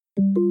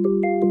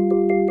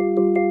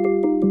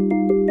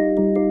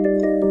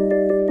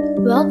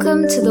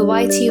Welcome to the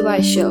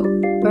YTY show,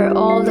 where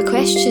all the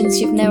questions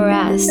you've never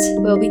asked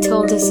will be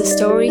told as the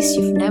stories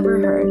you've never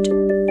heard.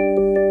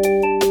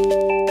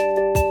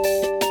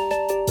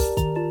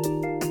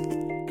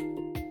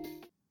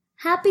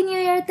 Happy New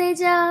Year,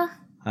 Teja!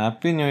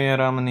 Happy new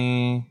year Ramani.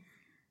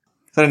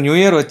 సరే, new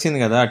year వచ్చింది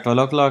కదా,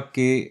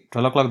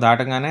 12 o'clock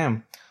దాటగానే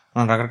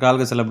మనం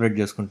రకరకాలుగా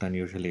celebrate చేసుకుంటాం.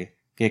 Usually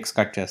cakes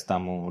cut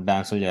చేస్తాము,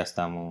 డాన్సులు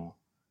చేస్తాము,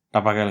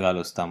 టపాకాయలు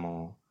కాలుస్తాము,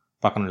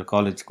 పక్కన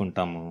కాల్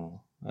ఇచ్చుకుంటాము,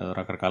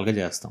 రకరకాలుగా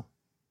చేస్తాం.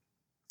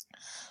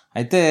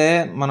 అయితే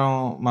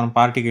మనం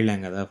పార్టీకి వెళ్ళాం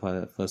కదా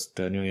ఫస్ట్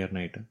న్యూ ఇయర్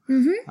నైట్.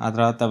 ఆ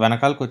తర్వాత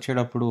వెనకాలకు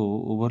వచ్చేటప్పుడు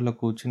ఊబర్లో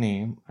కూర్చుని,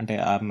 అంటే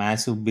ఆ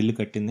మ్యాసివ్ బిల్లు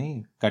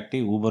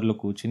కట్టి ఊబర్లో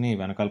కూర్చుని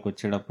వెనకాలకు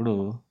వచ్చేటప్పుడు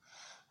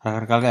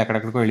రకరకాలుగా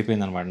ఎక్కడెక్కడికో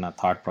వెళ్ళిపోయింది అనమాట నా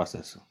థాట్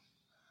ప్రాసెస్.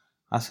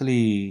 అసలు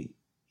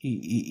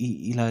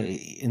ఇలా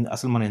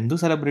అసలు మనం ఎందుకు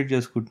సెలబ్రేట్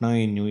చేసుకుంటున్నాం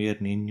ఈ న్యూ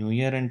ఇయర్ని? న్యూ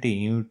ఇయర్ అంటే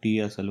ఏమిటి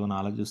అసలు అని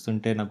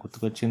ఆలోచిస్తుంటే నాకు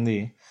గుర్తుకొచ్చింది,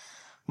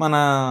 మన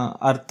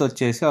అర్త్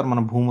వచ్చేసి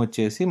మన భూమి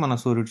వచ్చేసి మన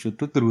సూర్యుడి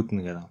చుట్టూ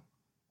తిరుగుతుంది కదా.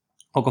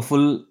 ఒక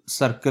ఫుల్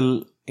సర్కిల్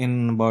ఇన్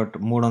అబౌట్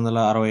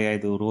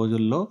 365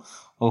 రోజుల్లో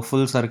ఒక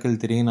ఫుల్ సర్కిల్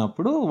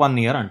తిరిగినప్పుడు 1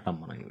 year అంటాం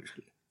మనం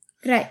యూజువల్లీ.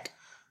 రైట్.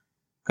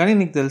 కానీ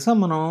నీకు తెలుసా,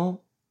 మనం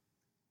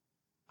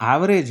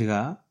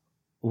యావరేజ్గా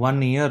 1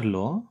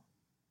 yearలో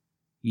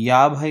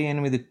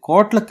 58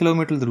 కోట్ల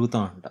కిలోమీటర్లు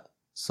తిరుగుతామంట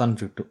సన్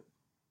చుట్టూ.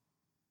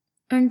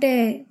 అంటే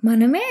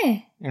మనమే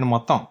నేను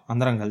మొత్తం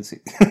అందరం కలిసి.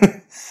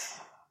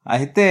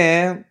 అయితే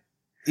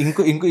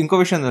ఇంకో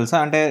విషయం తెలుసా,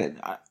 అంటే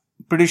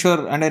ప్రిటీ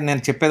షూర్, అంటే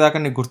నేను చెప్పేదాకా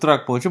నీకు గుర్తు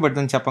రాకపోవచ్చు, బట్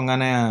నేను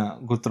చెప్పంగానే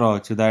గుర్తు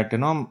రావచ్చు. దాట్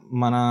యూనో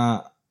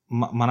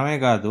మనమే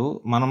కాదు,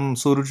 మనం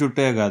సూర్యుడు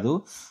చుట్టే కాదు,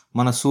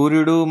 మన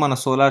సూర్యుడు మన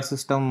సోలార్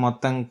సిస్టమ్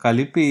మొత్తం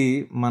కలిపి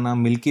మన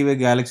మిల్కీవే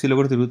గ్యాలక్సీలో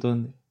కూడా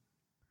తిరుగుతుంది.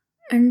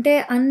 అంటే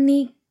అన్ని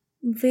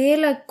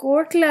వేల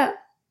కోట్ల,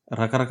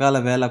 రకరకాల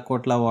వేల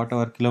కోట్ల వాట్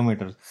ఎవర్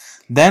కిలోమీటర్స్.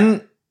 దెన్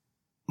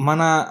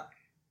మన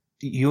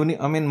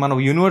మన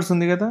యూనివర్స్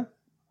ఉంది కదా,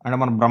 అంటే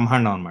మన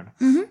బ్రహ్మాండం అనమాట.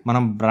 మన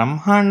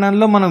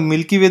బ్రహ్మాండంలో మనం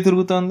మిల్కీవే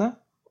తిరుగుతుందా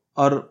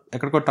ఆర్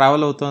ఎక్కడికో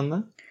ట్రావెల్ అవుతుందా?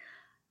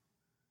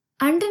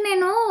 అంటే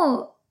నేను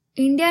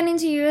ఇండియా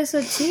నుంచి యూఎస్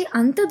వచ్చి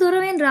అంత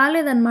దూరం ఏం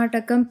రాలేదన్నమాట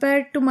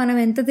కంపేర్ టు మనం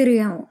ఎంత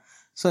తిరిగాము.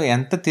 సో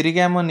ఎంత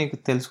తిరిగామో నీకు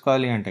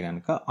తెలుసుకోవాలి అంటే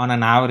కనుక, ఆన్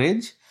అన్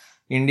యావరేజ్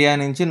ఇండియా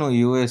నుంచి నువ్వు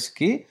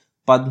యూఎస్కి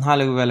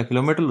 14,000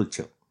 కిలోమీటర్లు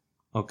వచ్చావు.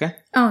 ఓకే,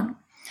 అవును.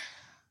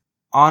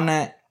 ఆన్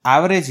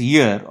యావరేజ్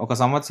ఇయర్, ఒక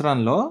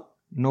సంవత్సరంలో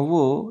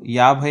నువ్వు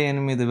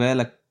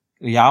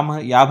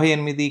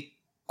 58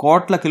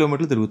 కోట్ల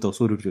కిలోమీటర్లు తిరుగుతావు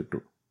సూర్యుడి చుట్టూ.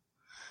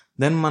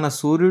 దెన్ మన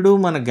సూర్యుడు,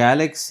 మన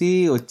గ్యాలక్సీ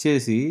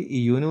వచ్చేసి ఈ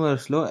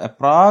యూనివర్స్లో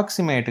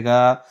అప్రాక్సిమేట్గా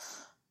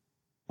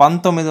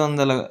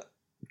 1900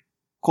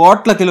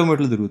 కోట్ల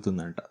కిలోమీటర్లు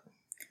తిరుగుతుందంట.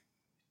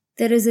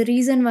 There is a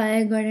reason why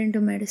I got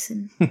into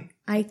medicine.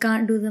 I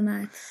can't do the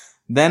math.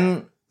 Then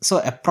so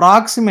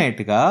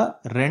అప్రాక్సిమేట్గా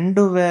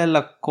 2000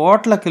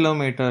 కోట్ల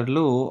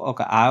కిలోమీటర్లు ఒక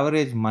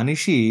యావరేజ్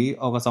మనిషి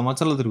ఒక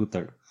సంవత్సరంలో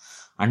తిరుగుతాడు.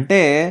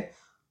 అంటే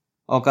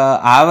ఒక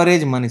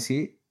యావరేజ్ మనిషి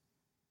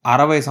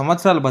 60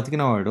 సంవత్సరాలు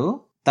బతికినవాడు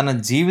తన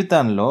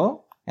జీవితంలో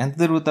ఎంత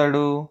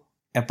తిరుగుతాడు?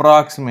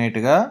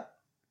 అప్రాక్సిమేట్గా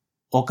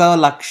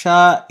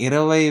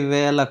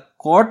 1,20,000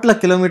 కోట్ల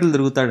కిలోమీటర్లు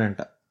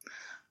తిరుగుతాడంట.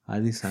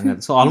 అది సంగతి.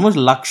 సో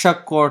ఆల్మోస్ట్ 1,00,000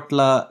 కోట్ల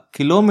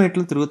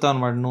కిలోమీటర్లు తిరుగుతావు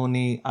అనమాట నువ్వు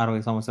నీ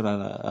 60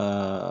 సంవత్సరాల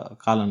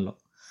కాలంలో.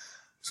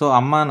 సో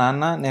అమ్మ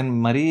నాన్న, నేను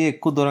మరీ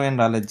ఎక్కువ దూరం ఏం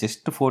రాలేదు,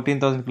 జస్ట్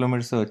 14,000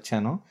 కిలోమీటర్స్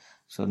వచ్చాను.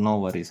 సో నో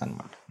వరీస్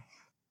అనమాట.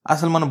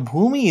 అసలు మన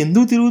భూమి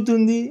ఎందుకు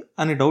తిరుగుతుంది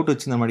అని డౌట్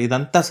వచ్చిందన్నమాట.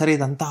 ఇదంతా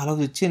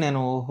ఆలోచించి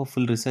నేను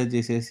ఫుల్ రీసెర్చ్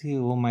చేసేసి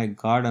ఓ మై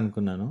గాడ్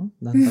అనుకున్నాను.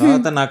 దాని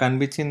తర్వాత నాకు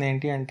అనిపించింది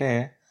ఏంటి అంటే,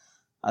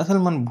 అసలు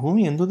మన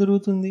భూమి ఎందుకు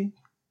తిరుగుతుంది,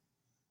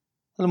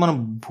 అసలు మన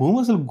భూమి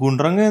అసలు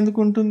గుండ్రంగా ఎందుకు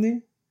ఉంటుంది,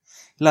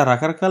 ఇలా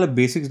రకరకాల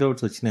బేసిక్స్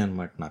డౌట్స్ వచ్చినాయి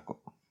అనమాట నాకు.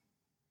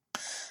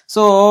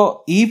 సో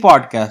ఈ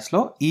పాడ్కాస్ట్లో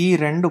ఈ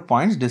 2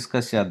 పాయింట్స్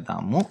డిస్కస్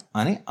చేద్దాము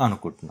అని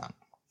అనుకుంటున్నాను.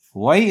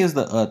 Why is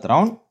the earth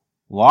round,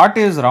 what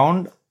is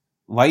round,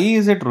 why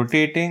is it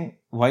rotating,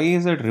 why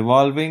is it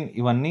revolving,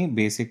 ఇవన్నీ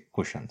basic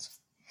questions.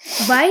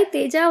 Why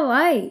Teja,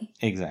 why?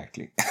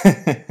 Exactly.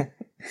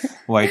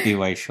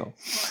 YTY show.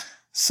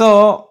 So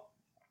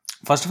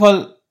first of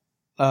all,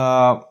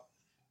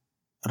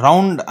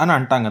 round అని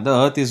అంటాం కదా,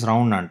 ఎర్త్ ఈజ్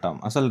రౌండ్ అంటాం.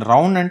 అసలు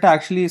round అంటే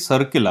actually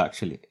circle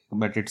actually,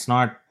 but it's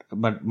not.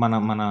 But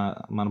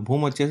మన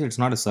భూమి వచ్చేసి it's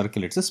not a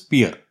circle, it's a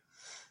spear.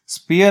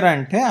 Spear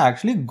అంటే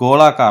యాక్చువల్లీ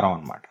గోళాకారం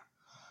అనమాట.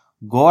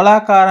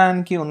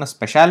 గోళాకారానికి ఉన్న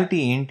స్పెషాలిటీ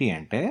ఏంటి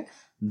అంటే,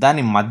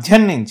 దాని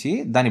మధ్యం నుంచి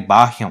దాని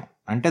బాహ్యం,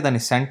 అంటే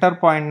దాని సెంటర్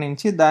పాయింట్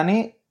నుంచి దాని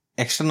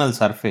external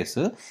surface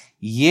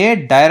A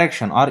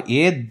direction are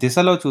ఏ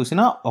దిశలో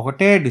చూసినా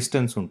ఒకటే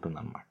డిస్టెన్స్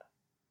ఉంటుందన్నమాట.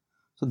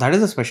 So that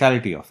is the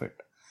speciality of it.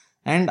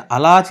 And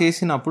అలా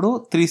చేసినప్పుడు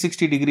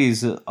 360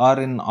 degrees are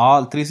in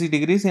all 360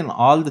 degrees in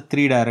all the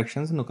 3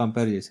 directions నువ్వు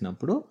కంపేర్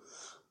చేసినప్పుడు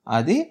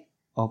అది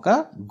ఒక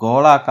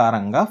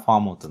గోళాకారంగా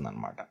ఫామ్ అవుతుంది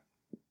అనమాట.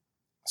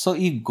 సో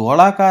ఈ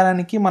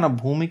గోళాకారానికి మన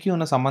భూమికి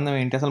ఉన్న సంబంధం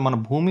ఏంటి? అసలు మన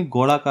భూమి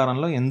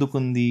గోళాకారంలో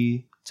ఎందుకుంది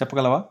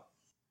చెప్పగలవా?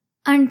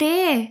 అంటే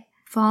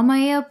ఫామ్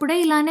అయ్యేప్పుడే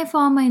ఇలానే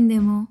ఫామ్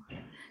అయిందేమో.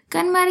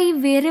 కానీ మరి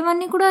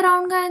వేరేవన్నీ కూడా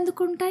రౌండ్గా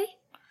ఎందుకుంటాయి?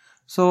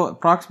 సో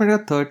అప్రాక్సిమేట్గా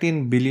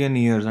 13 బిలియన్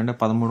ఇయర్స్ అంటే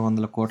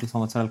 1300 కోట్ల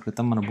సంవత్సరాల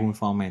క్రితం మన భూమి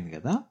ఫామ్ అయింది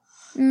కదా.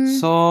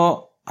 సో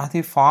అది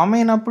ఫామ్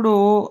అయినప్పుడు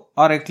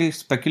ఆర్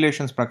అట్లీస్ట్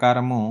స్పెక్యులేషన్స్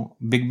ప్రకారము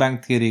బిగ్ బ్యాంగ్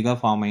థియరీగా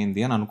ఫామ్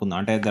అయింది అని అనుకుందాం.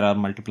 అంటే there are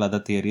multiple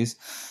other theories.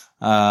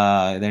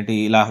 ఇదేంటి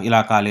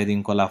ఇలా కాలేదు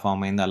ఇంకోలా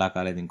ఫామ్ అయింది, అలా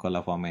కాలేదు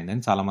ఇంకోలా ఫామ్ అయింది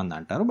అని చాలామంది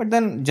అంటారు. But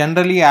then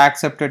generally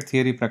accepted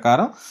theory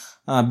ప్రకారం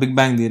బిగ్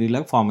బ్యాంగ్ థియరీలో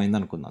ఫామ్ అయింది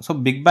అనుకుందాం. సో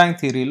బిగ్ బ్యాంగ్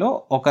థియరీలో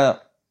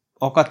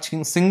ఒక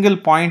సింగిల్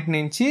పాయింట్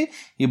నుంచి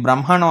ఈ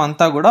బ్రహ్మాండం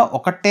అంతా కూడా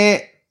ఒకటే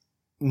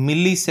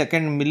milli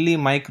second, milli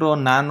micro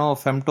nano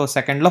femto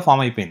సెకండ్లో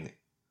ఫామ్ అయిపోయింది.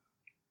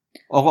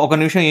 ఒక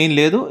నిమిషం ఏం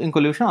లేదు, ఇంకో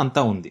నిమిషం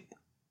అంతా ఉంది.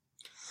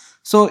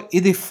 సో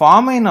ఇది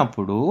ఫామ్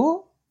అయినప్పుడు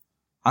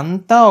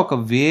అంతా ఒక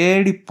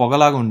వేడి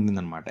పొగలాగా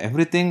ఉండిందనమాట.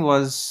 ఎవ్రీథింగ్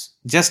వాజ్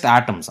జస్ట్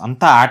ఆటమ్స్,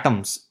 అంతా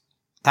atoms.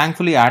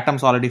 Thankfully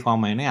atoms already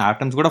form అయినాయి.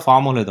 ఆటమ్స్ కూడా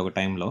ఫామ్ అవ్వలేదు ఒక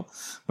టైంలో.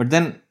 But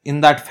then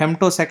in that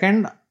femto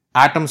second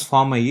atoms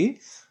form అయ్యి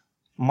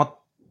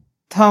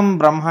మొత్తం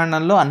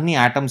బ్రహ్మాండంలో అన్ని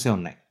ఆటమ్సే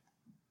ఉన్నాయి.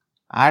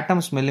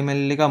 ఆటమ్స్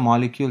మెల్లిమెల్లిగా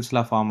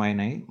మాలిక్యూల్స్లా ఫామ్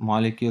అయినాయి.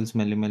 మాలిక్యూల్స్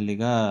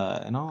మెల్లిమెల్లిగా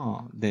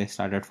they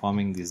started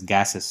forming these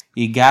gases.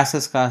 ఈ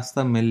గ్యాసెస్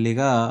కాస్త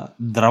మెల్లిగా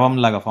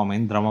ద్రవంలాగా ఫామ్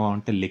అయింది. ద్రవం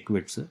అంటే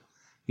లిక్విడ్స్.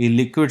 ఈ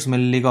లిక్విడ్స్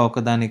మెల్లిగా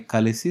ఒకదానికి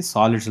కలిసి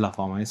సాలిడ్స్లా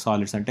ఫామ్ అయ్యాయి.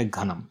 సాలిడ్స్ అంటే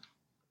ఘనం.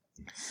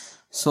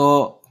 సో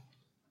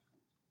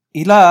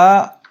ఇలా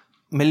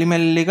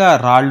మెల్లిమెల్లిగా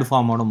రాళ్ళు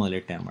ఫామ్ అవడం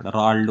మొదలెట్టాయి అనమాట.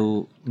 రాళ్ళు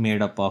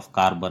మేడప్ ఆఫ్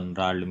కార్బన్,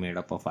 రాళ్ళు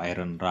మేడప్ ఆఫ్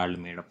ఐరన్, రాళ్ళు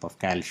మేడప్ ఆఫ్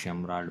కాల్షియం,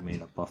 రాళ్ళు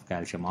made up of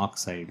calcium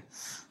oxide.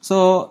 So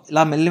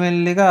ఇలా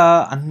మెల్లిమెల్లిగా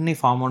అన్ని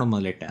ఫామ్ అవడం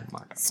మొదలెట్టాయి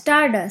అనమాట.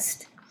 Star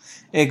dust.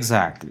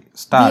 Exactly.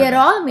 We are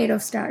all made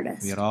of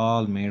stardust. We are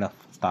all made of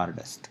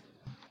stardust.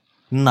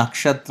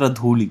 నక్షత్ర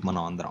ధూళి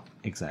మనం అందరం.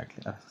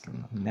 ఎగ్జాక్ట్లీ.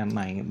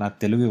 నా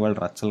తెలుగు ఇవాళ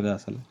రచ్చలుగా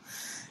అసలు.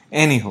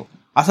 ఎనీహో,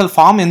 అసలు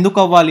ఫామ్ ఎందుకు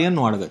అవ్వాలి అని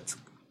నువ్వు అడగచ్చు.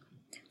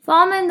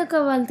 ఫామ్ ఎందుకు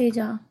అవ్వాలి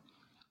తేజ?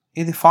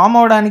 ఇది ఫామ్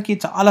అవడానికి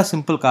చాలా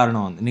సింపుల్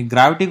కారణం ఉంది. నీకు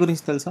గ్రావిటీ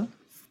గురించి తెలుసా?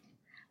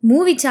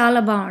 మూవీ చాలా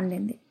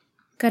బాగుండింది.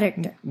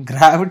 కరెక్ట్.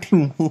 గ్రావిటీ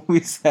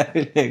మూవీ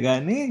సరేలే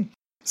కానీ,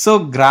 సో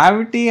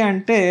గ్రావిటీ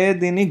అంటే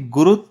దీన్ని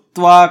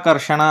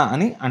గురుత్వాకర్షణ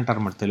అని అంటారు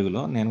అన్నమాట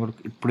తెలుగులో. నేను కూడా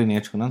ఇప్పుడు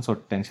నేర్చుకున్నాను. సో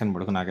టెన్షన్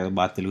పడుకు, నాకేదో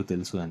బాగా తెలుగు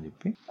తెలుసు అని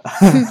చెప్పి.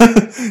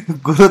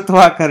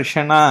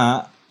 గురుత్వాకర్షణ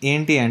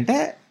ఏంటి అంటే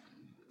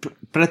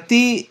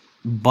ప్రతి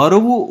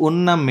బరువు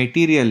ఉన్న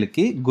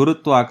మెటీరియల్కి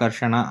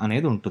గురుత్వాకర్షణ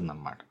అనేది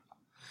ఉంటుందన్నమాట.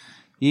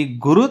 ఈ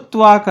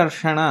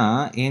గురుత్వాకర్షణ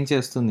ఏం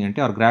చేస్తుంది అంటే,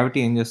 ఆర్ గ్రావిటీ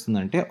ఏం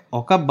చేస్తుందంటే,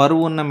 ఒక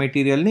బరువు ఉన్న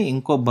మెటీరియల్ని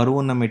ఇంకో బరువు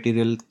ఉన్న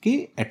మెటీరియల్కి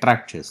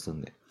అట్రాక్ట్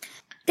చేస్తుంది.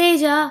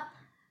 తేజ,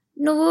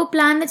 నువ్వు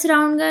ప్లానెట్స్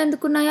రౌండ్గా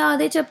ఎందుకున్నాయో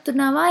అదే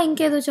చెప్తున్నావా,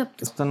 ఇంకేదో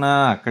చెప్తున్నా?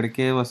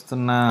 అక్కడికే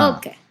వస్తున్నా.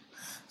 ఓకే.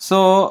 సో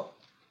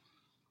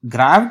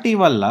గ్రావిటీ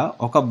వల్ల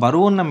ఒక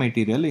బరువు ఉన్న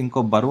మెటీరియల్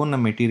ఇంకో బరువు ఉన్న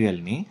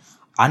మెటీరియల్ని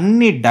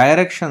అన్ని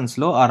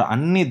డైరెక్షన్స్లో ఆర్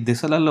అన్ని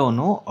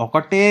దిశలలోనూ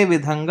ఒకటే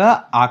విధంగా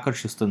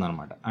ఆకర్షిస్తుంది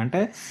అనమాట.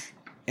 అంటే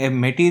a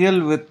material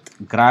with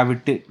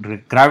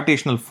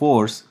gravitational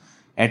force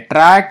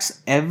attracts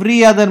every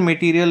other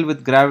material with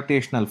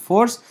gravitational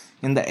force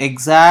in the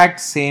exact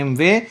same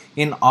way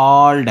in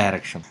all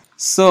directions.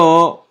 So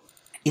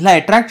ఇలా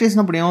అట్రాక్ట్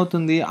చేసినప్పుడు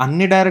ఏమవుతుంది,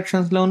 అన్ని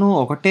డైరెక్షన్స్లోనూ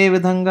ఒకటే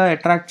విధంగా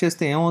అట్రాక్ట్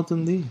చేస్తే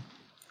ఏమవుతుంది,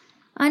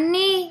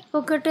 అన్నీ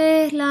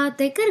ఒకటేలా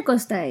దగ్గరికి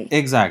వస్తాయి.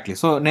 ఎగ్జాక్ట్లీ.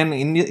 సో నేను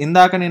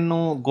ఇందాక నిన్ను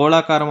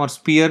గోళాకారం ఆర్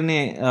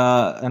స్పియర్ని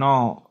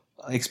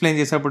ఎక్స్ప్లెయిన్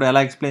చేసేటప్పుడు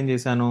ఎలా ఎక్స్ప్లెయిన్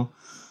చేశాను,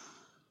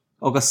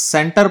 ఒక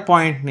సెంటర్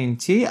పాయింట్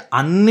నుంచి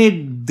అన్ని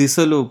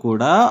దిశలు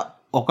కూడా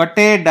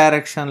ఒకటే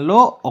డైరెక్షన్లో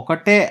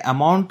ఒకటే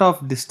అమౌంట్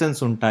ఆఫ్ డిస్టెన్స్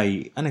ఉంటాయి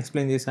అని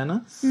ఎక్స్ప్లెయిన్ చేశాను.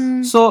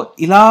 సో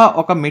ఇలా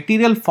ఒక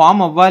మెటీరియల్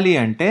ఫామ్ అవ్వాలి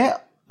అంటే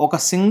ఒక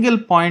సింగిల్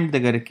పాయింట్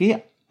దగ్గరికి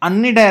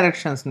అన్ని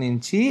డైరెక్షన్స్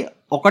నుంచి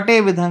ఒకటే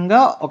విధంగా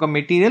ఒక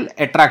మెటీరియల్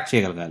అట్రాక్ట్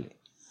చేయగలగాలి.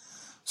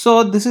 So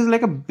this is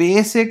like a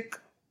basic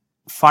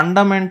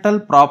fundamental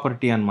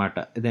property అనమాట.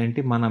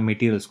 ఇదేంటి మన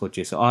మెటీరియల్స్కి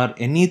వచ్చేసి, or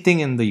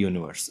anything in the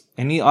universe,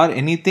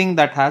 anything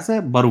that has a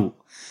బరువు,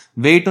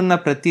 వెయిట్ ఉన్న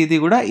ప్రతిదీ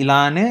కూడా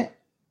ఇలానే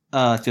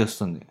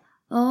చేస్తుంది.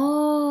 ఓ,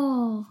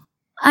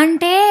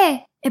 అంటే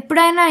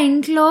ఎప్పుడైనా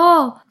ఇంట్లో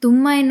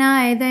తుమ్మైనా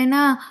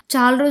ఏదైనా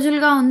చాలా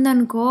రోజులుగా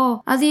ఉందనుకో,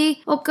 అది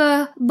ఒక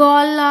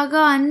బాల్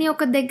లాగా అన్ని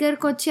ఒక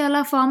దగ్గరకు వచ్చి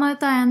అలా ఫామ్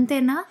అవుతాయి,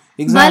 అంతేనా?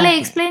 బాగా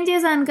ఎక్స్ప్లెయిన్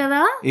చేశాను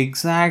కదా.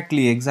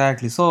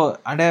 ఎగ్జాక్ట్లీ. సో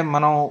అంటే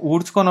మనం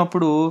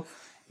ఊడ్చుకున్నప్పుడు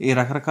ఈ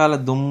రకరకాల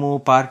దుమ్ము,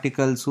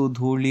 పార్టికల్స్,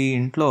 ధూళి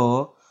ఇంట్లో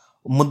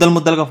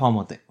ముద్దలుగా ఫామ్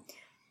అవుతాయి.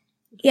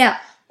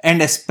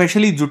 అండ్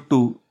ఎస్పెషలీ జుట్టు,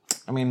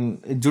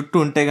 జుట్టు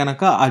ఉంటే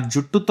గనక ఆ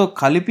జుట్టుతో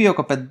కలిపి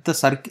ఒక పెద్ద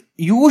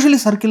యూజువలీ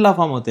సర్కిల్లా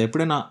ఫామ్ అవుతాయి.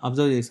 ఎప్పుడైనా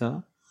అబ్జర్వ్ చేసావా?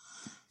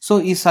 సో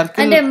ఈ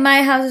సర్కిల్, అంటే my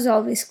house is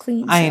always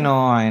clean. I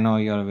know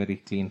you are very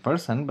clean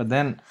person, but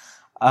then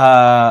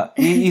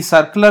ఈ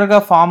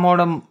సర్క్యులర్గా ఫామ్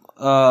అవడం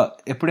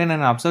ఎప్పుడైనా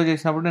నేను అబ్జర్వ్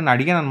చేసినప్పుడు నేను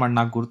అడిగాను అనమాట.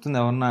 నాకు గుర్తుంది,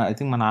 ఎవరన్నా ఐ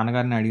థింక్ మా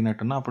నాన్నగారిని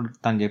అడిగినట్టున్నా. అప్పుడు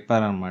తను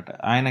చెప్పారనమాట.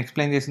 ఆయన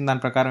ఎక్స్ప్లెయిన్ చేసిన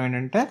దాని ప్రకారం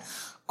ఏంటంటే,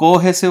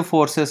 కోహెసివ్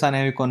ఫోర్సెస్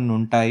అనేవి కొన్ని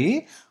ఉంటాయి.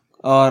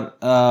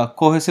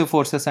 కోహెసివ్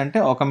ఫోర్సెస్ అంటే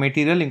ఒక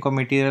మెటీరియల్ ఇంకో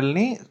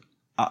మెటీరియల్ని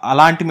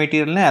అలాంటి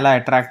మెటీరియల్ని ఎలా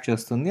అట్రాక్ట్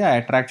చేస్తుంది, ఆ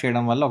అట్రాక్ట్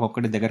చేయడం వల్ల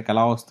ఒక్కొక్కటి దగ్గరికి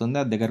ఎలా వస్తుంది,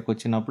 అది దగ్గరికి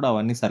వచ్చినప్పుడు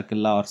అవన్నీ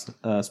సర్కిల్లా ఆర్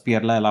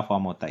స్పియర్లా ఎలా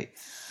ఫామ్ అవుతాయి.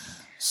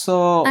 సో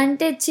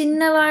అంటే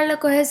చిన్న వాళ్ళ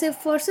కొహెసివ్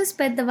ఫోర్సెస్,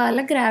 పెద్ద వాళ్ళ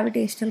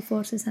గ్రావిటేషనల్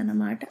ఫోర్సెస్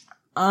అన్నమాట.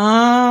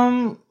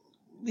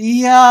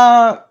 యా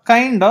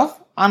కైండ్ ఆఫ్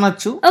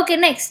అనొచ్చు. Okay,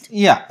 next.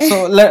 యా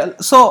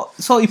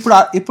సో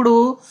ఇప్పుడు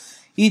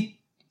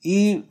ఈ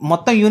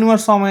మొత్తం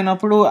యూనివర్స్ ఫామ్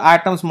అయినప్పుడు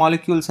ఆటమ్స్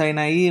మాలిక్యూల్స్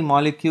అయినాయి,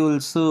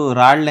 మాలిక్యూల్స్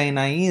రాళ్ళు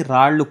అయినాయి,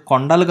 రాళ్ళు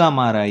కొండలుగా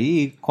మారాయి,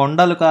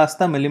 కొండలు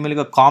కాస్త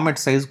మెల్లిమెల్లిగా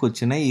కామెట్ సైజుకి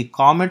వచ్చినాయి. ఈ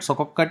కామెట్స్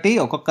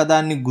ఒక్కొక్క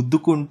దాన్ని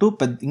గుద్దుకుంటూ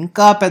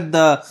ఇంకా పెద్ద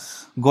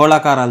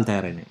గోళాకారాలు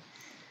తయారైనాయి.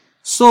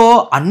 సో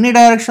అన్ని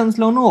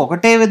డైరెక్షన్స్లోనూ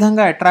ఒకటే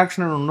విధంగా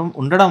అట్రాక్షన్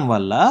ఉండడం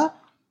వల్ల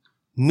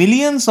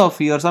మిలియన్స్ ఆఫ్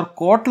ఇయర్స్ ఆర్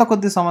కోట్ల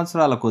కొద్ది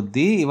సంవత్సరాల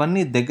కొద్దీ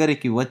ఇవన్నీ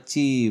దగ్గరికి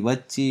వచ్చి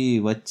వచ్చి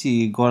వచ్చి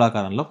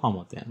గోళాకారంలో ఫామ్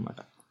అవుతాయి అన్నమాట.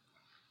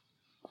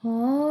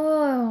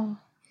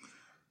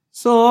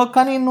 సో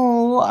కానీ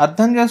నువ్వు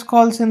అర్థం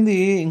చేసుకోవాల్సింది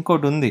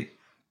ఇంకోటి ఉంది.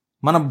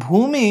 మన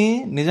భూమి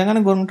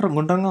నిజంగానే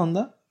గుండ్రంగా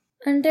ఉందా?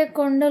 అంటే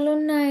కొండలు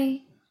ఉన్నాయి,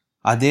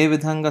 అదే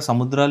విధంగా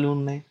సముద్రాలు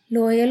ఉన్నాయి,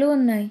 లోయలు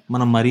ఉన్నాయి,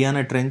 మన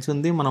మరియానా ట్రెంచ్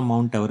ఉంది, మన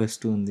మౌంట్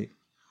ఎవరెస్ట్ ఉంది.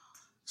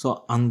 సో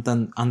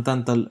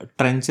అంతంత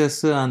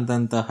ట్రెంచెస్,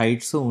 అంతంత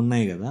హైట్స్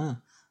ఉన్నాయి కదా.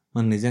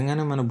 మన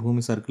నిజంగానే మన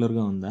భూమి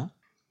సర్క్యులర్గా ఉందా?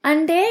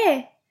 అంటే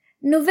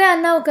నువ్వే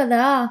అన్నావు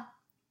కదా,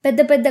 పెద్ద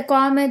పెద్ద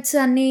కామెట్స్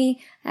అని,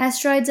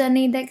 ఆస్ట్రాయిడ్స్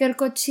అని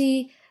దగ్గరకు వచ్చి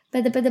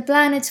పెద్ద పెద్ద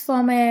ప్లానెట్స్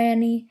ఫామ్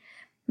అయ్యాయని.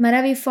 మరి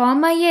అవి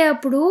ఫామ్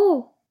అయ్యేటప్పుడు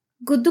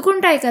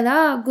గుద్దుకుంటాయి కదా,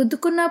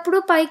 గుద్దుకున్నప్పుడు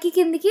పైకి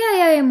కిందికి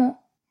అయ్యాయేమో.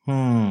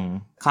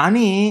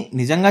 కానీ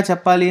నిజంగా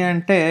చెప్పాలి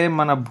అంటే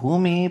మన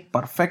భూమి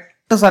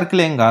పర్ఫెక్ట్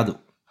సర్కిల్ ఏం కాదు,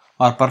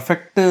 ఆర్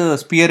పర్ఫెక్ట్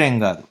స్పియర్ ఏం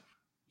కాదు.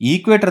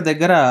 ఈక్వేటర్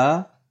దగ్గర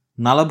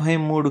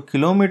 43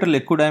 కిలోమీటర్లు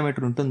ఎక్కువ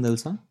డయామీటర్ ఉంటుంది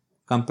తెలుసా,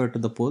 కంపేర్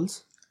టు ద పోల్స్.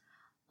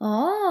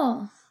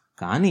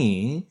 కానీ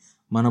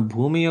మన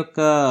భూమి యొక్క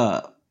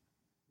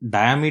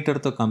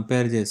డయామీటర్తో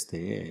కంపేర్ చేస్తే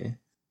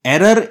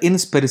ఎర్రర్ ఇన్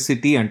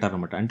స్పెరిసిటీ అంటారు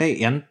అనమాట. అంటే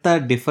ఎంత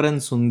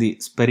డిఫరెన్స్ ఉంది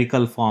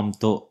స్పెరికల్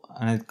ఫామ్తో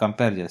అనేది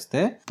కంపేర్ చేస్తే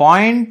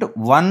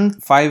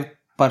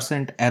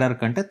 0.15% ఎర్రర్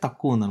కంటే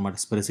తక్కువ ఉందన్నమాట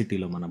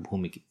స్పెరిసిటీలో మన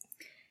భూమికి.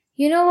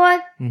 You know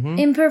what?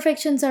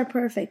 Imperfections are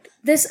perfect.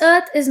 This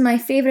earth is my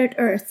favorite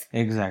earth.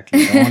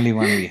 Exactly. The only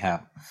one we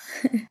have.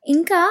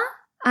 ఇంకా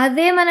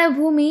అదే మన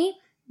భూమి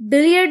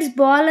బిలియర్డ్స్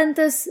బాల్ అంత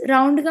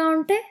రౌండ్గా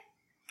ఉంటే,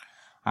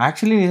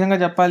 యాక్చువల్లీ నిజంగా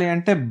చెప్పాలి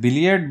అంటే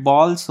బిలియర్డ్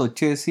బాల్స్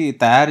వచ్చేసి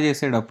తయారు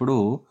చేసేటప్పుడు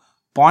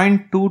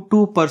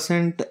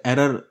 0.22%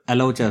 ఎర్రర్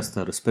అలౌ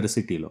చేస్తారు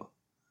స్పెరిసిటీలో.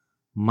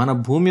 మన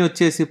భూమి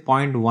వచ్చేసి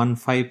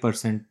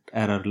 0.15%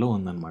 ఎర్రర్లో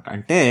ఉందన్నమాట.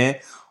 అంటే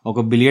ఒక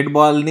బిలియర్డ్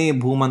బాల్ని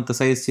భూమి అంత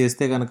సైజ్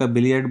చేస్తే కనుక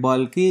బిలియర్డ్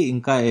బాల్కి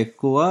ఇంకా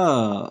ఎక్కువ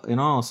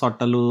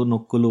సొట్టలు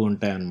నొక్కులు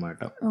ఉంటాయి అన్నమాట.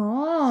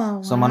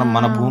 సో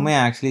మన భూమి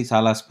యాక్చువల్లీ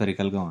చాలా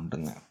స్పెరికల్గా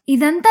ఉంటుంది.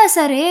 ఇదంతా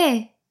సరే,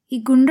 ఈ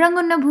గుండ్రంగా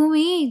ఉన్న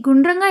భూమి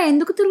గుండ్రంగా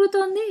ఎందుకు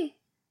తిరుగుతోంది?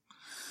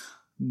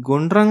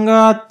 గుండ్రంగా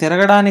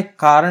తిరగడానికి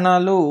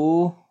కారణాలు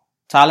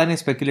చాలానే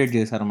స్పెక్యులేట్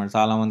చేశారు అన్నమాట.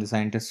 చాలామంది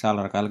సైంటిస్ట్ చాలా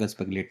రకాలుగా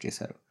స్పెక్యులేట్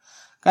చేశారు.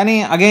 కానీ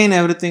again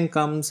everything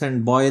comes and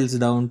boils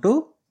down to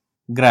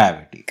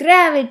gravity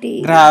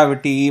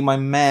my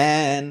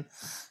man.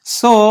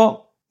 So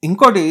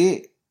ఇంకోటి,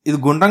 ఇది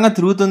గుండ్రంగా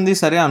తిరుగుతుంది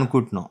సరే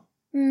అనుకుంటున్నాం,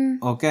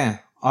 okay,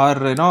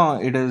 or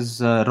it is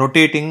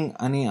rotating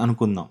అని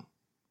అనుకుందాం.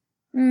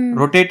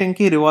 రొటేటింగ్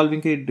కి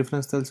రివాల్వింగ్ కి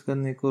డిఫరెన్స్ తెలుసు కదా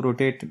నీకు.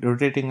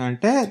 రొటేటింగ్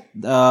అంటే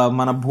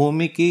మన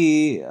భూమికి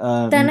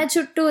తన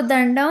చుట్టూ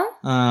దండం,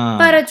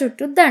 పర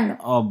చుట్టూ దండం.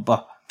 అబ్బా,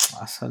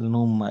 అసలు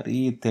నువ్వు మరీ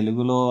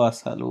తెలుగులో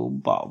అసలు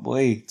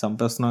బాబోయ్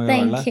చంపేస్తున్నావు కదా.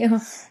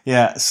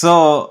 యా, సో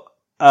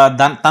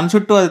తన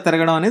చుట్టూ అది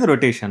తిరగడం అనేది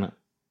రొటేషన్,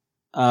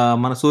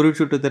 మన సూర్యుడి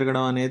చుట్టూ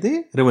తిరగడం అనేది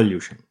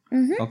రివల్యూషన్.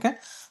 ఓకే,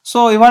 సో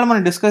ఇవాళ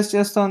మనం డిస్కస్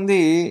చేస్తోంది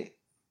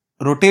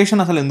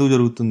రొటేషన్ అసలు ఎందుకు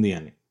జరుగుతుంది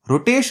అని.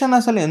 రొటేషన్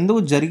అసలు ఎందుకు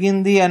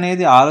జరిగింది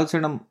అనేది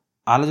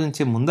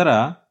ఆలోచించే ముందర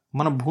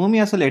మన భూమి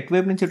అసలు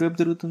ఎటువైపు నుంచి ఎటువైపు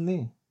తిరుగుతుంది?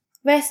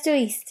 West to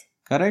east.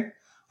 కరెక్ట్.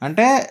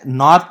 అంటే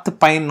నార్త్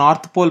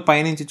పోల్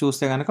పైనుంచి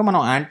చూస్తే కనుక మనం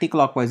యాంటీ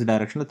క్లాక్ వైజ్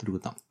డైరెక్షన్లో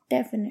తిరుగుతాం.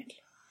 డెఫినెట్లీ.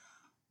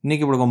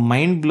 నీకు ఇప్పుడు ఒక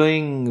మైండ్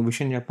బ్లోయింగ్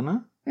విషయం చెప్పనా?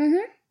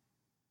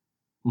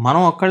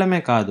 మనం ఒక్కళ్ళమే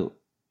కాదు,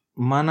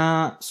 మన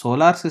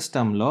సోలార్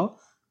సిస్టంలో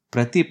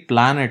ప్రతి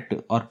ప్లానెట్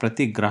ఆర్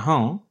ప్రతి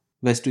గ్రహం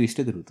వెస్ట్ టు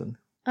ఈస్టే తిరుగుతుంది.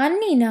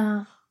 అన్నీనా?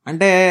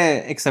 అంటే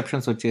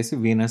ఎక్సెప్షన్స్ వచ్చేసి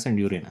వీనస్ అండ్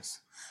యురేనస్.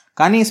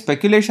 కానీ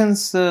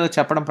స్పెక్యులేషన్స్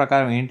చెప్పడం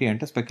ప్రకారం ఏంటి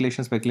అంటే,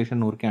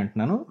 స్పెక్యులేషన్ ఊరికే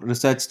అంటున్నాను,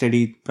 రీసెర్చ్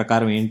స్టడీ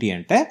ప్రకారం ఏంటి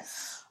అంటే,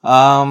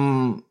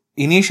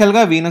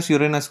 ఇనీషియల్గా వీనస్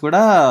యురేనస్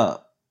కూడా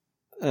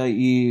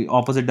ఈ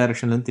ఆపోజిట్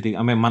డైరెక్షన్లో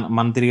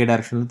మన తిరిగే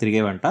డైరెక్షన్లో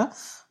తిరిగేవంట.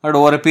 But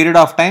over a period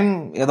of time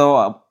ఏదో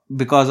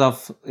బికాస్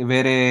ఆఫ్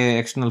వేరే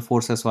ఎక్స్టర్నల్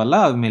ఫోర్సెస్ వల్ల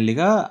అవి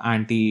మెల్లిగా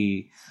యాంటీ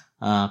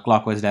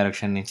క్లాక్ వైజ్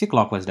డైరెక్షన్ నుంచి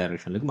క్లాక్ వైజ్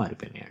డైరెక్షన్లోకి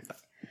మారిపోయినాయి అంట.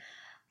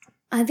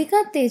 అది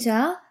కాదు తేజ,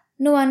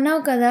 నువ్వు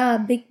అన్నావు కదా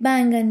బిగ్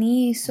బ్యాంగ్ అని,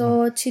 సో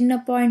చిన్న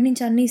పాయింట్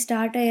నుంచి అన్నీ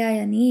స్టార్ట్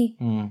అయ్యాయని.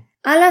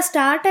 అలా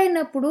స్టార్ట్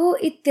అయినప్పుడు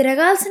ఇది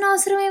తిరగాల్సిన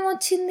అవసరం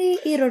ఏమొచ్చింది?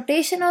 ఈ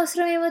రొటేషన్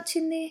అవసరం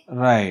ఏమొచ్చింది?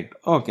 Right,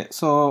 okay,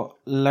 so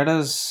let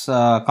us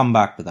come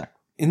back to that.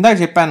 ఇందాక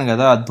చెప్పాను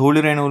కదా,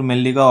 ధూళి రేణువులు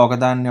మెల్లిగా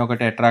ఒకదాన్ని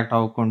ఒకటి అట్రాక్ట్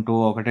అవ్వుకుంటూ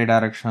ఒకటే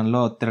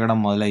డైరెక్షన్లో తిరగడం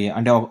మొదలయ్యాయి,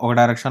 అంటే ఒక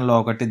డైరెక్షన్లో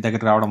ఒకటి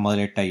దగ్గర రావడం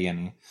మొదలెట్టాయి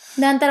అని.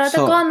 దాని తర్వాత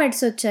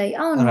కామెంట్స్ వచ్చాయి.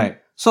 అవును, రైట్.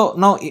 సో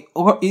నౌ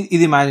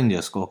ఇది ఇమాజిన్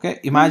చేసుకో. ఓకే,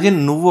 ఇమాజిన్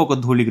నువ్వు ఒక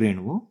ధూళి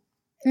రేణువు,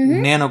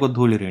 నేను ఒక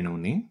ధూళి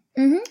రేణువుని.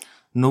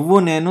 నువ్వు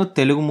నేను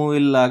తెలుగు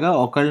మూవీలాగా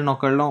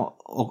ఒకళ్ళనొకళ్ళం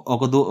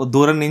ఒక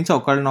దూరం నుంచి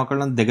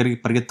ఒకళ్ళనొకళ్ళం దగ్గరికి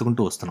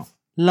పరిగెత్తుకుంటూ వస్తున్నాం.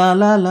 లా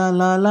లా లా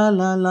లా లా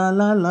లా లా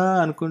లా లా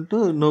అనుకుంటూ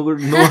నువ్వు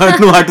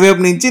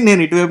అటువైపు నుంచి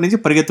నేను ఇటువైపు నుంచి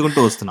పరిగెత్తుకుంటూ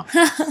వస్తున్నాం.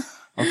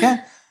 ఓకే,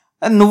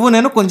 నువ్వు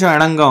నేను కొంచెం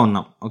ఎడంగా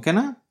ఉన్నాం.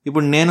 ఓకేనా,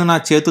 ఇప్పుడు నేను నా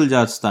చేతులు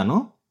జాచుతాను,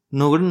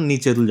 నువ్వు కూడా నీ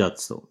చేతులు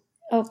జాచుతావు.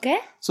 ఓకే,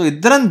 సో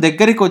ఇద్దరం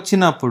దగ్గరికి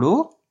వచ్చినప్పుడు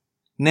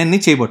నేను నీ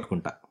చేయి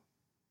పట్టుకుంటా.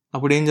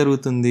 అప్పుడు ఏం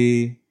జరుగుతుంది?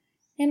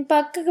 నేను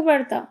పక్కకి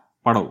పడతా.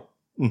 పడవు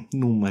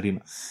నువ్వు. మరి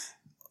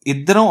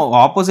ఇద్దరం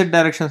ఆపోజిట్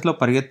డైరెక్షన్స్లో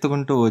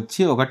పరిగెత్తుకుంటూ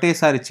వచ్చి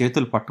ఒకటేసారి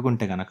చేతులు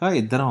పట్టుకుంటే కనుక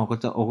ఇద్దరం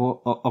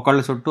ఒకళ్ళ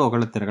చుట్టూ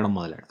ఒకళ్ళు తిరగడం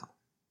మొదలెడతాం.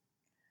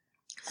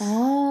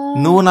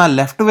 నువ్వు నా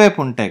లెఫ్ట్ వైపు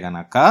ఉంటే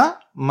గనక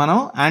మనం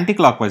యాంటీ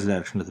క్లాక్ వైజ్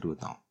డైరెక్షన్లో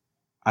తిరుగుతాం.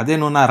 అదే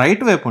నువ్వు నా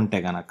రైట్ వైపు ఉంటే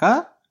గనక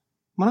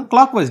మనం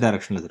క్లాక్ వైజ్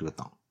డైరెక్షన్లో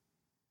తిరుగుతాం.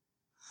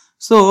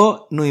 సో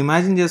నువ్వు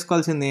ఇమాజిన్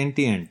చేసుకోవాల్సింది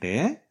ఏంటి అంటే,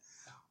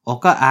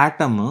 ఒక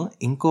ఆటమ్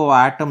ఇంకో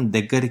ఆటమ్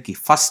దగ్గరికి,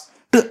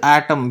 first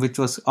atom which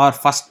was or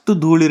first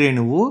ధూళి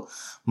రేణువు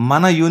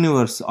మన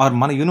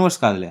యూనివర్స్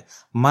కాదులే,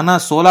 మన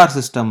సోలార్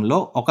సిస్టంలో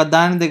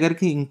ఒకదాని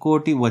దగ్గరికి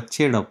ఇంకోటి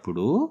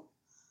వచ్చేటప్పుడు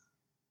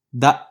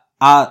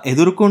ఆ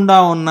ఎదురుకుండా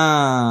ఉన్న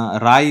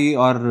రాయి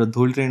ఆర్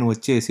ధూళి రేణు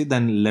వచ్చేసి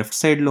దాని లెఫ్ట్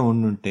సైడ్లో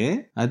ఉండుంటే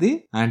అది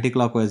యాంటీ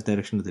క్లాక్ వైజ్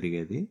డైరెక్షన్లో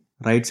తిరిగేది,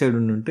 రైట్ సైడ్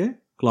ఉండుంటే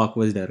క్లాక్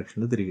వైజ్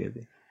డైరెక్షన్లో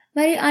తిరిగేది.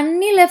 మరి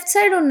అన్ని లెఫ్ట్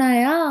సైడ్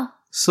ఉన్నాయా?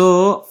 సో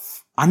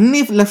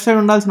అన్ని లెఫ్ట్ సైడ్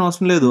ఉండాల్సిన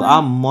అవసరం లేదు. ఆ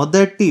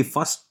మొదటి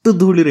ఫస్ట్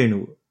ధూళి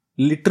రేణువు,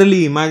 లిటరలీ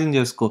ఇమాజిన్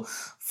చేసుకో,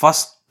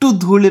 ఫస్ట్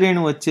ధూళి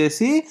రేణువు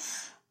వచ్చేసి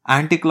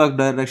యాంటీ క్లాక్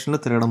డైరెక్షన్లో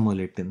తిరగడం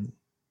మొదలెట్టింది.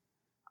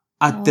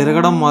 ఆ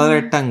తిరగడం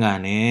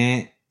మొదలెట్టంగానే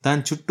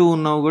దాని చుట్టూ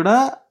ఉన్నవి కూడా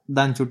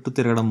దాని చుట్టూ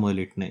తిరగడం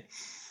మొదలెట్టినాయి.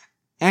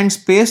 అండ్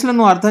స్పేస్లో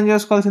నువ్వు అర్థం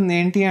చేసుకోవాల్సింది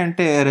ఏంటి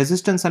అంటే,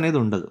 రెసిస్టెన్స్ అనేది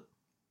ఉండదు.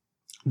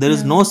 There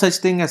is no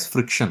such thing as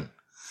friction.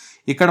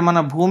 ఇక్కడ మన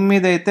భూమి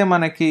మీద అయితే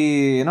మనకి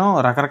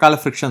రకరకాల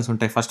ఫ్రిక్షన్స్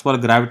ఉంటాయి. ఫస్ట్ ఆఫ్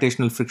ఆల్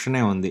గ్రావిటేషనల్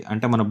ఫ్రిక్షనే ఉంది,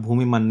 అంటే మన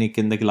భూమి మనని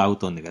కిందకి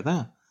లాగుతోంది కదా.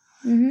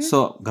 సో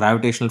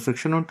గ్రావిటేషనల్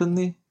ఫ్రిక్షన్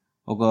ఉంటుంది.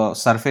 ఒక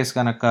సర్ఫేస్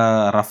కనుక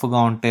రఫ్గా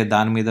ఉంటే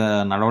దాని మీద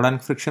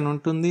నడవడానికి ఫ్రిక్షన్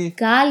ఉంటుంది.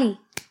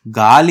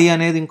 గాలి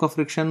అనేది ఇంకో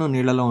ఫ్రిక్షన్,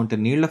 నీళ్ళలో ఉంటే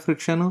నీళ్ళ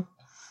ఫ్రిక్షను.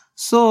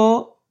 సో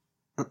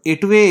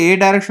ఏ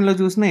డైరెక్షన్లో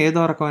చూసినా ఏదో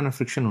రకమైన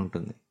ఫ్రిక్షన్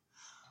ఉంటుంది.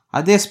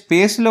 అదే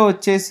స్పేస్లో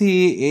వచ్చేసి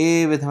ఏ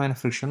విధమైన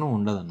ఫ్రిక్షన్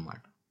ఉండదు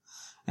అనమాట.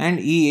 అండ్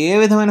ఈ ఏ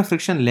విధమైన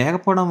ఫ్రిక్షన్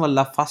లేకపోవడం వల్ల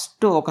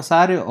ఫస్ట్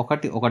ఒకసారి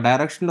ఒక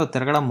డైరెక్షన్లో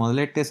తిరగడం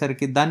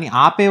మొదలెట్టేసరికి దాన్ని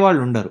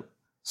ఆపేవాళ్ళు ఉండరు.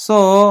 సో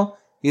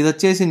ఇది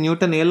వచ్చేసి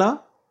న్యూటన్ ఏ law?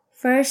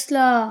 First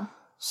law.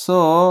 So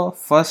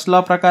first law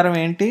ప్రకారం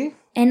ఏంటి?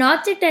 An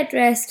object at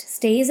rest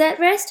stays at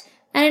rest,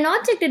 and an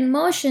object in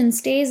motion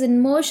stays in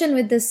motion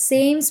with the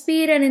same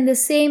speed and in the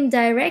same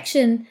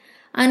direction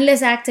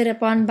unless acted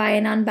upon by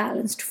an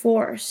unbalanced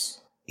force.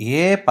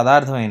 ఏ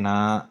పదార్థమైనా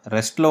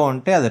రెస్ట్లో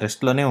ఉంటే అది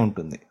రెస్ట్లోనే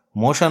ఉంటుంది,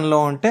 మోషన్లో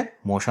ఉంటే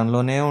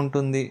మోషన్లోనే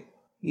ఉంటుంది.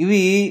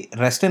 ఇవి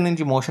rest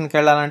నుంచి మోషన్కి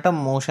వెళ్ళాలంటే,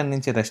 motion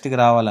నుంచి రెస్ట్కి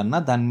రావాలన్నా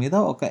దాని మీద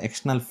ఒక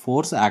ఎక్స్టర్నల్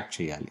ఫోర్స్ యాక్ట్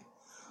చేయాలి.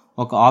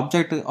 ఒక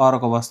ఆబ్జెక్ట్ ఆర్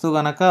ఒక వస్తువు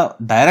కనుక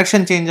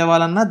డైరెక్షన్ చేంజ్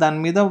అవ్వాలన్నా దాని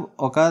మీద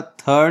ఒక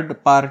థర్డ్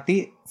పార్టీ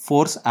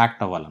ఫోర్స్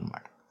యాక్ట్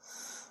అవ్వాలన్నమాట.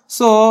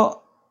 సో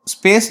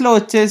స్పేస్లో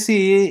వచ్చేసి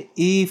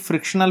ఈ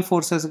ఫ్రిక్షనల్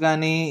ఫోర్సెస్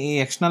కానీ ఈ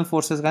ఎక్స్టర్నల్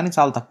ఫోర్సెస్ కానీ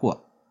చాలా తక్కువ.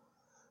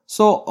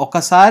 సో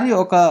ఒకసారి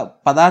ఒక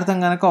పదార్థం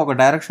కనుక ఒక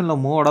డైరెక్షన్లో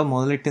మూవ్ అవడం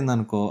మొదలెట్టింది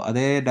అనుకో,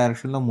 అదే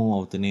డైరెక్షన్లో మూవ్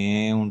అవుతూనే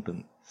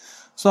ఉంటుంది.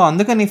 సో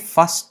అందుకని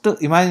ఫస్ట్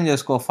ఇమాజిన్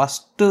చేసుకో,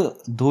 ఫస్ట్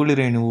ధూళి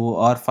రేణువు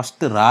ఆర్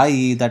ఫస్ట్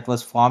రాయి that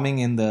was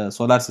forming in the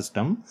solar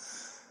system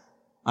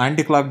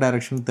anti clock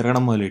direction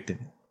తిరగడం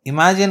మొదలెట్టింది.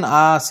 ఇమాజిన్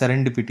ఆ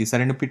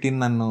సెరెండిపిటీని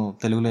నన్ను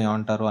తెలుగులో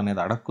ఏమంటారు అనేది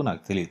అడక్కు,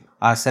 నాకు తెలియదు.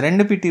 ఆ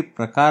సెరెండిపిటీ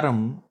ప్రకారం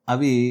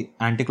అవి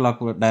యాంటీ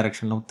క్లాక్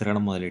డైరెక్షన్లో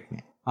తిరగడం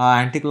మొదలెట్టినాయి. ఆ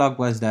యాంటీ క్లాక్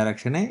వైజ్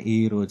డైరెక్షనే ఈ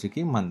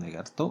రోజుకి మన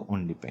దగ్గరతో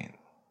ఉండిపోయింది.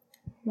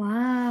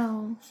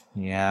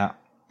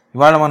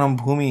 ఇవాళ మనం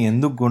భూమి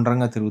ఎందుకు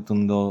గుండ్రంగా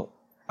తిరుగుతుందో,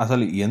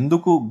 అసలు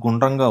ఎందుకు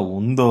గుండ్రంగా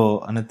ఉందో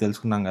అనేది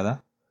తెలుసుకున్నాం కదా.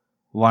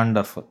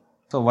 వండర్ఫుల్.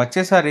 సో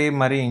వచ్చేసారి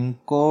మరి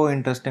ఇంకో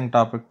ఇంట్రెస్టింగ్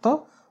టాపిక్తో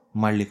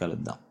మళ్ళీ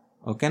కలుద్దాం.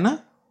 ఓకేనా?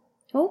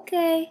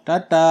 Okay.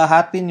 Tata.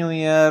 Happy new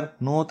year.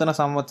 నూతన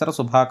సంవత్సర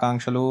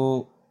శుభాకాంక్షలు.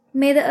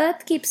 May the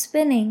earth keep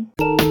spinning.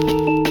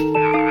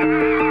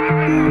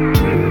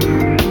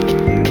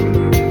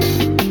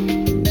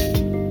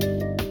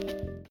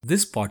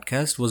 This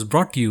podcast was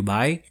brought to you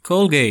by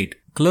Colgate,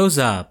 Close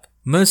Up,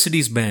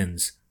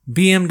 Mercedes-Benz,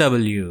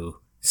 BMW,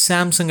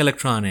 Samsung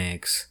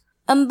Electronics.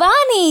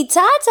 Ambani,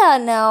 Tata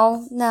now.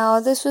 No,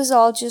 this was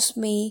all just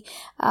me.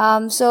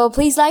 So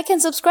please like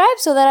and subscribe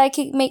so that I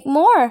can make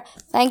more.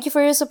 Thank you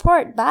for your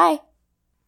support. Bye.